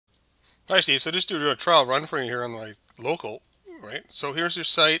Hi Steve, so just to do a trial run for you here on my local, right? So here's your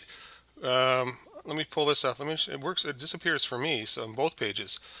site. Let me pull this up. It works. It disappears for me. So on both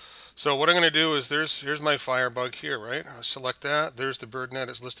pages. So what I'm going to do is here's my Firebug here, right? I select that. There's the BirdNet.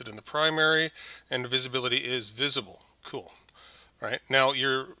 It's listed in the primary, and the visibility is visible. Cool. Right now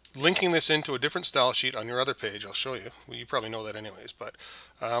you're linking this into a different style sheet on your other page. I'll show you. Well, you probably know that anyways. But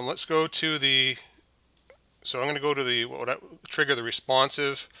let's go to the. So I'm going to go to the trigger the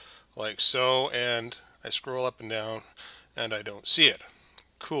responsive, like so, and I scroll up and down, and I don't see it.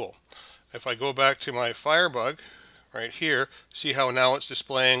 Cool. If I go back to my Firebug right here, see how now it's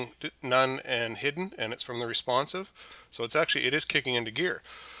displaying none and hidden, and it's from the responsive. So it is kicking into gear.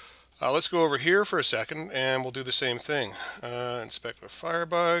 Let's go over here for a second, and we'll do the same thing. Inspect with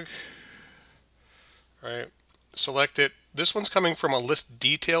Firebug, right? Select it. This one's coming from a list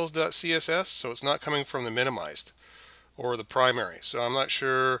details.css, so it's not coming from the minimized or the primary. So I'm not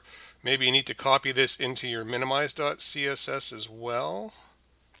sure. Maybe you need to copy this into your minimize.css as well.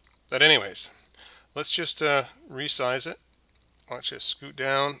 But anyways, let's just resize it. Let's just scoot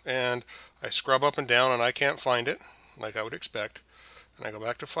down, and I scrub up and down and I can't find it like I would expect. And I go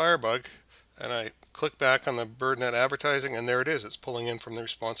back to Firebug and I click back on the BirdNet advertising, and there it is. It's pulling in from the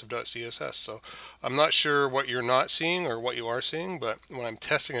responsive.css. So I'm not sure what you're not seeing or what you are seeing, but when I'm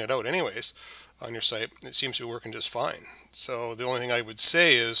testing it out anyways on your site, it seems to be working just fine. So the only thing I would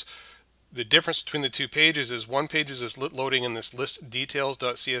say is the difference between the two pages is one page is loading in this list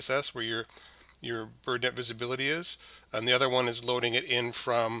details.css where your BirdNet visibility is, and the other one is loading it in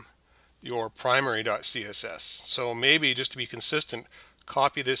from your primary.css. So maybe just to be consistent,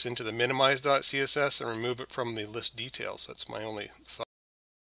 copy this into the minimize.css and remove it from the list details. That's my only thought.